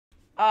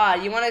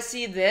You want to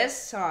see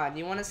this?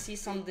 You want to see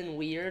something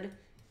weird?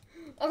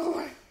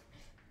 Oh,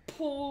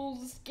 pool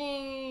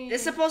skin.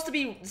 It's supposed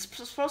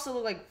to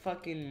look like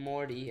fucking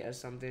Morty or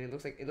something. It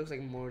looks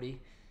like Morty.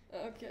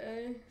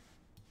 Okay.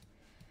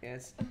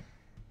 Yes.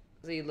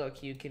 See,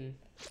 look, you can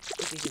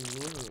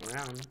move him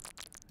around.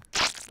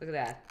 Look at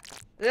that.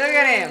 Look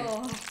at him.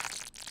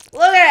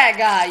 Look at that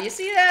guy. You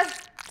see that?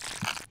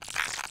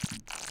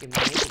 You can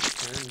make it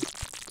turn.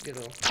 Look at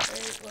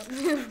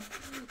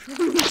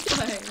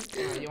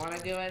Wait, you want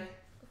to do it?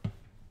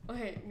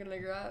 Wait, I'm gonna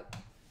grab.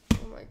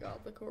 Oh my god,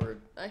 the cord.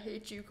 I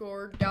hate you,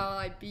 cord.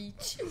 Die,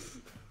 beach.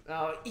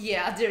 Oh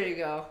yeah, there you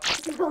go.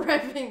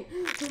 Revving.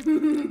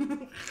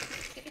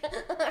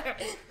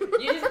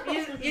 you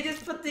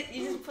just put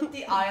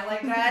the eye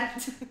like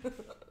that.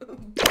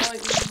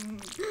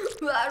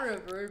 That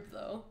reverb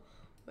though.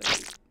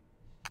 Wait.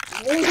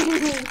 Oh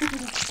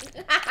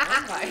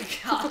my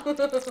god.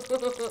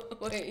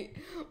 Wait,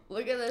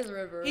 look at this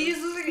reverb. He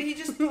just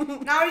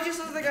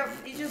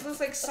looks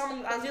like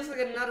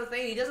another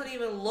thing. He doesn't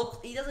even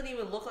look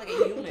like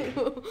a human.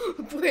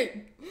 Wait,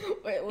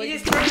 He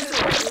just turned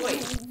into a toy.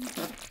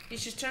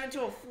 He's just turned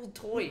into a full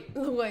toy.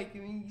 Wait,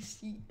 can we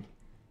see?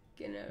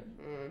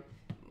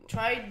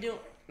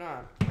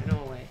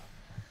 No way.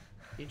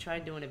 You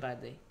tried doing it by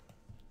the.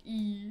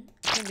 You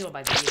can do it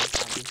by the ear,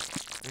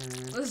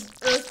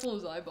 Let's pull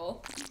his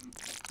eyeball.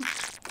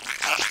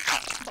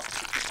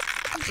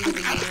 You can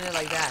be doing it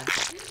like that.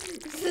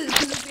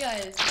 This guy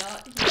is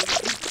not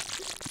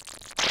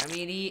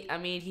human. I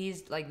mean,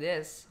 he's like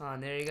this.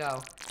 There you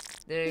go.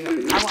 There you go.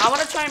 I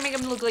want to try and make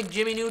him look like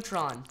Jimmy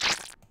Neutron.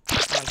 No,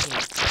 I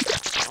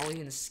can't. Only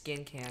in the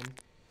skin can.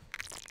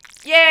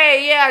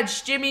 Yay! Yeah,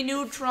 it's Jimmy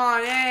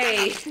Neutron.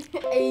 Hey.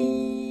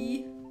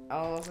 Hey.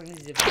 Oh, looks like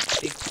he's a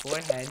big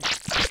forehead.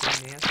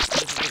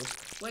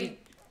 Wait.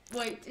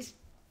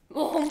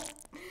 Oh.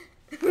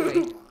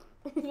 Wait.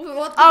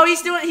 What Oh,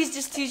 he's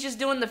just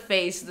doing the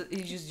face.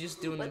 He's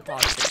just doing the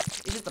pog face.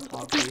 It's just the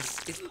pog face.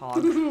 It's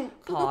pog.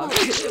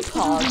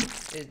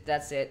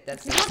 That's it.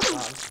 That's it.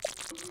 Pog.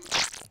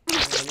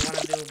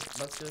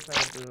 Let's try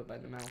to do it by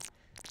the mouth.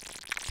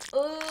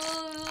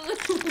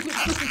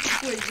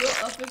 Wait, go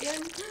up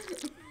again?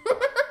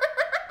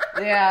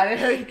 Yeah,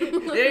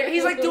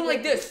 he's like doing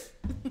like this.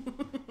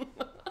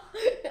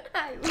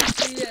 I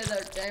wish we had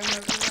our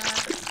camera for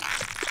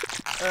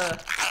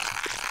that.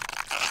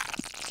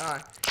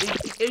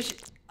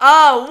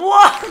 Oh,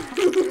 what?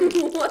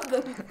 What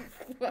the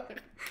fuck?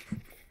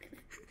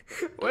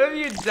 What have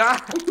you done?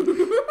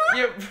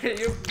 You broke.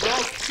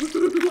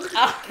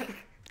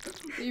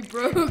 You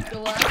broke the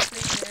last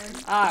thing,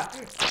 man.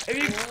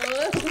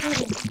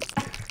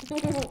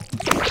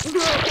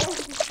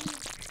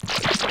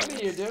 What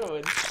are you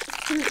doing?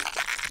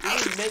 You're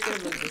just making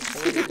him look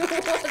distorted.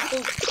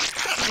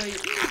 Wait,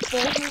 both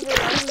of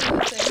us at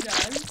the same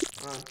time.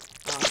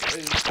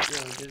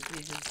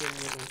 He's just doing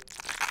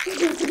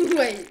little.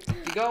 Wait.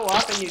 You go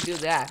up and you do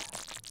that.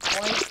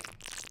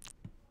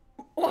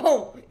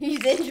 Oh,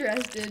 he's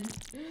interested.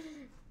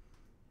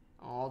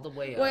 All the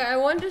way up. Wait, I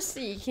want to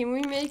see. Can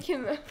we make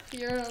him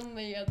appear on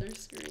the other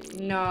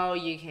screen? No,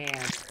 you can't.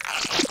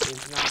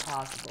 It's not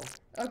possible.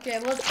 Okay,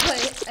 let's play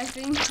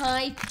effing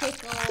high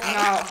pickle.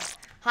 No.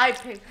 High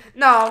pick.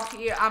 No,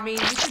 yeah, I mean,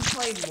 you can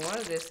play more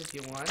of this if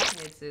you want. I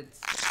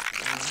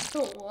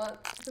don't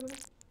want to.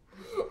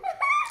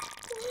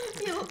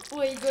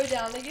 Wait, go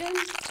down again?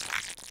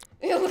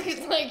 It looks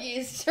like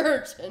he's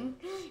searching.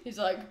 He's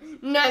like,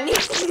 Nani?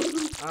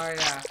 Oh,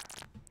 yeah.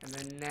 And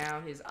then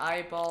now his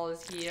eyeball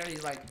is here.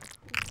 He's like,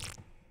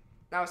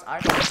 now his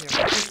eyeball is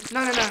here.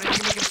 No. You can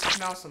make him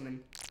smell something.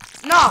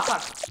 No,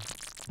 fuck.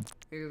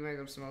 You can make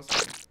him smell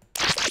something.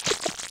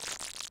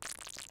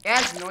 It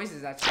has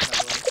noises actually, by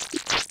the way.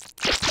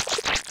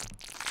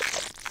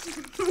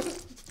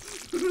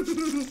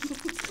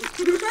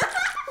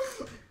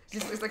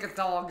 Just looks like a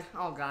dog.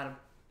 Oh, got him.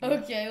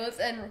 Okay, let's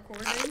end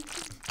recording.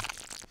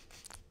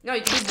 No,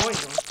 you can do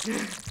voice one.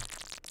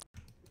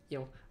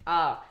 Yo.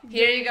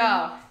 Here you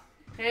go.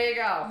 Here you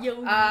go.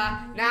 Yo.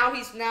 Now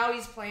he's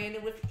playing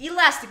it with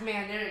Elastic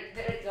Man. There you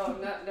go.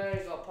 There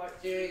you go.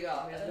 There you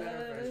go. Here's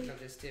another version of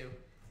this too.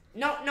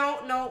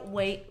 No.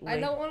 Wait. I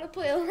don't want to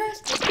play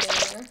Elastic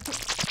Man.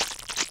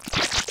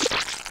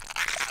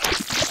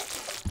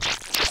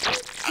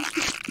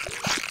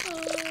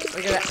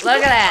 Look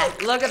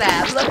at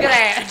that.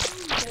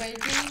 Wait,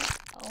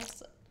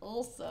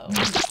 also,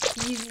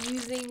 he's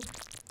using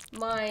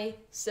my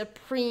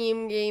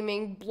Supreme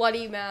Gaming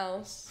Bloody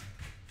Mouse.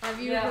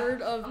 Have you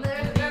heard of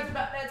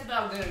That's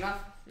about good enough.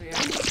 Yeah.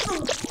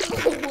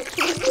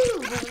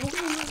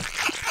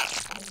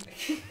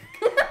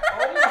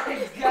 Oh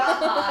my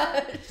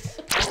god.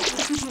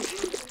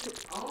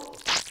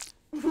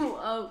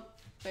 Oh,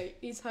 wait,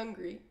 he's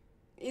hungry.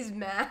 He's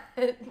mad.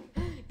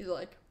 He's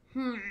like,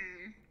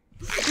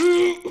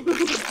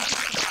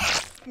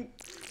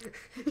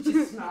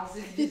 Just smells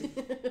it.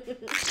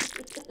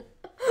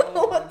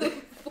 What the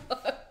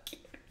fuck?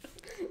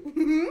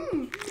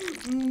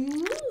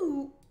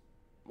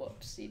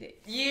 Whoops, he did.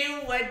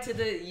 You went.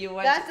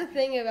 That's the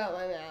thing about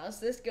my mouse.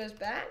 This goes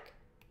back,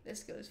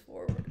 This goes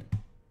forward.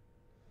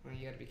 Oh,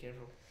 you gotta be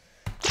careful.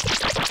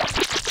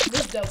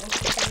 This double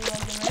clicking on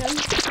the man.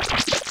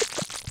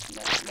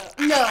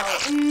 No.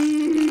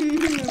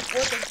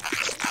 What the?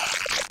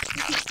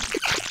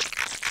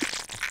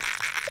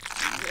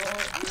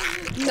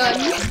 None.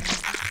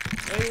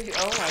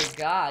 Oh my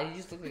god, he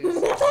just looked like His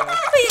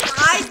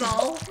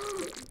eyeball.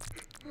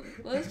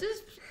 Let's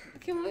just.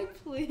 Can we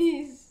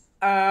please?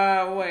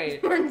 Wait.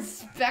 We're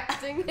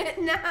inspecting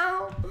it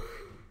now.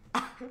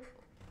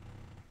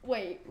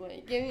 Wait.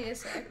 Give me a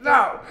sec.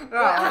 No. Wait,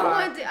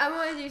 I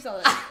want to do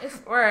something.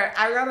 Wait,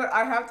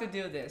 I have to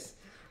do this.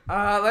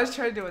 Let's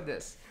try doing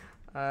this.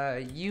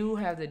 You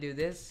have to do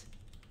this.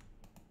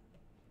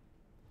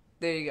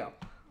 There you go.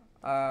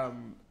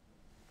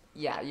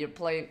 Yeah, you're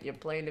playing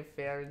the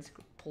fair and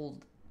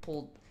pulled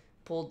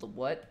the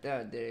what?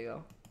 There you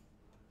go.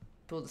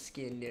 Pull the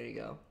skin. There you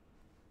go.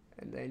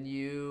 And then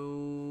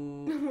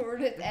you. We're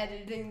just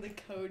editing the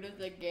code of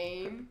the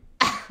game.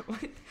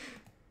 What?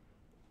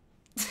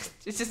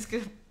 It's just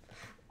gonna.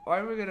 Why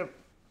are we gonna?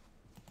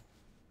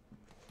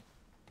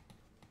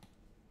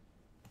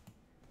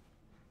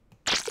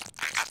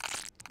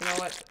 You know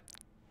what?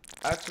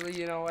 Actually,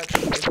 you know what?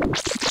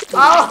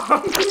 Oh!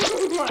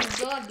 Oh my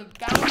god, the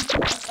bounce.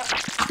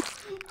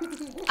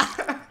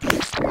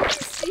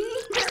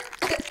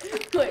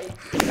 Wait.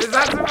 Is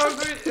that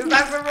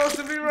supposed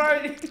to be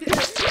right?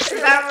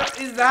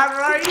 Is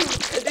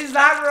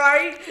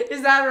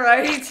that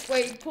right?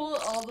 Wait, pull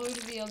it all the way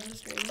to the other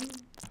screen.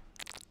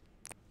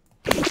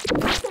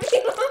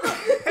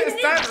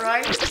 Is that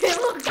right?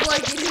 It looks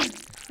like his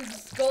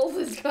skull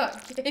has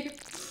got caved.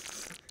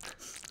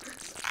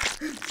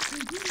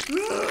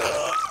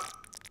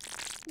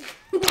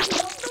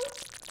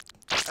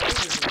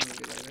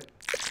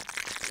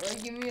 Wait,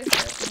 give me a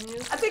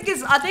second.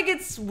 I think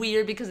it's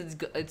weird because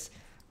it's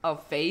a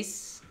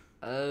face.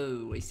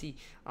 Oh, I see.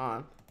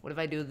 What if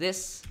I do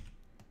this?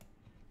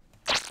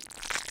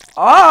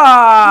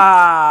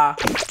 Ah!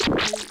 Wait,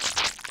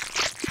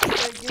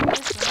 give me a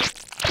sec.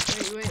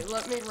 Wait,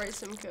 let me write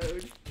some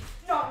code.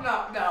 No.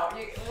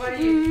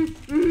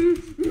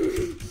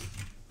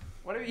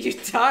 What have you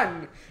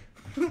done?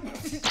 Wait,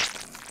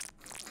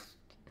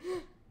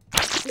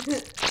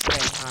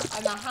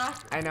 I'm a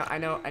hacker. I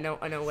know.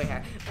 Wait,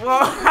 whoa!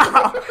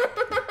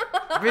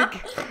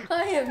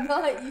 I am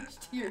not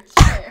used to your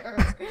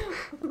chair.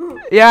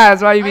 Yeah,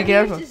 that's why you be I'm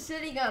careful. used to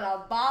sitting on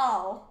a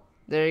ball.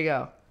 There you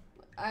go.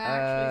 I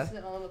actually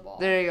sit on the ball.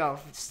 There you go.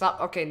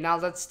 Stop. Okay, now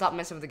let's stop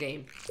messing with the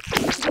game.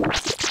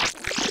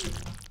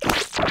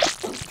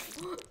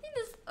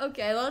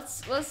 Okay,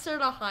 let's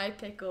start a high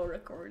pickle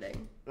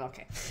recording.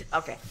 Okay.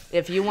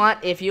 If you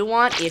want.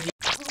 Boing.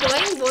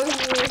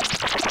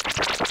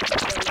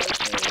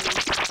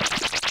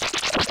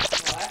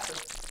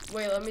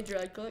 Wait, let me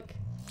drag click.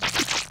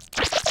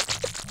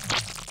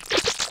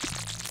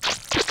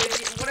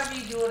 What are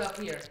you doing up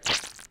here?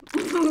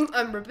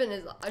 I'm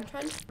trying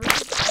to rip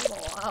his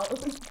eyeball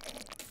out.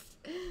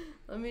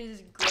 Let me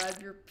just grab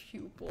your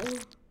pupil.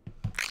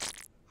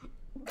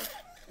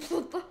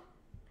 What the?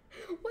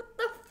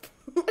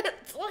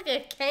 It's like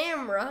a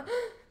camera.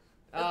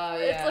 Yeah.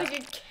 It's like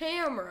a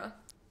camera.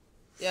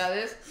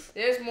 Yeah,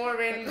 there's more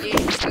random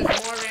games.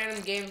 There's more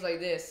random games like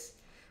this.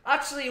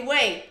 Actually,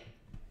 wait.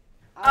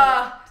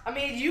 I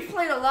mean, you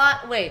played a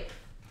lot. Wait.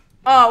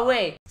 Oh,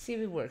 wait. Let's see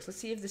if it works. Let's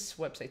see if this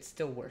website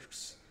still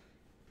works.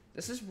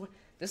 Does this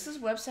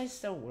website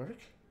still work?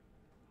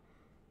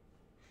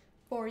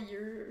 For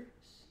yours.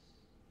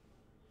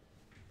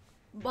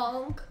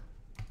 Bonk.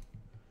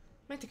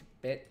 Might take a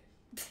bit.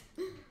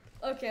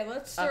 Okay,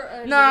 let's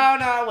start.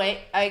 No, wait.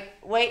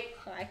 Wait,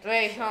 hold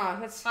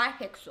on. Let's. High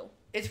pixel.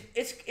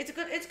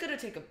 It's gonna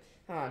take a.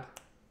 Hold on.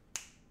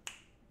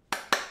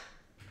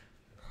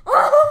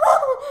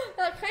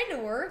 That kind of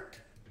worked.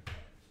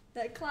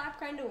 That clap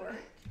kind of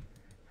worked.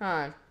 Hold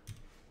on.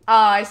 Oh,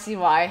 I see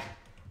why.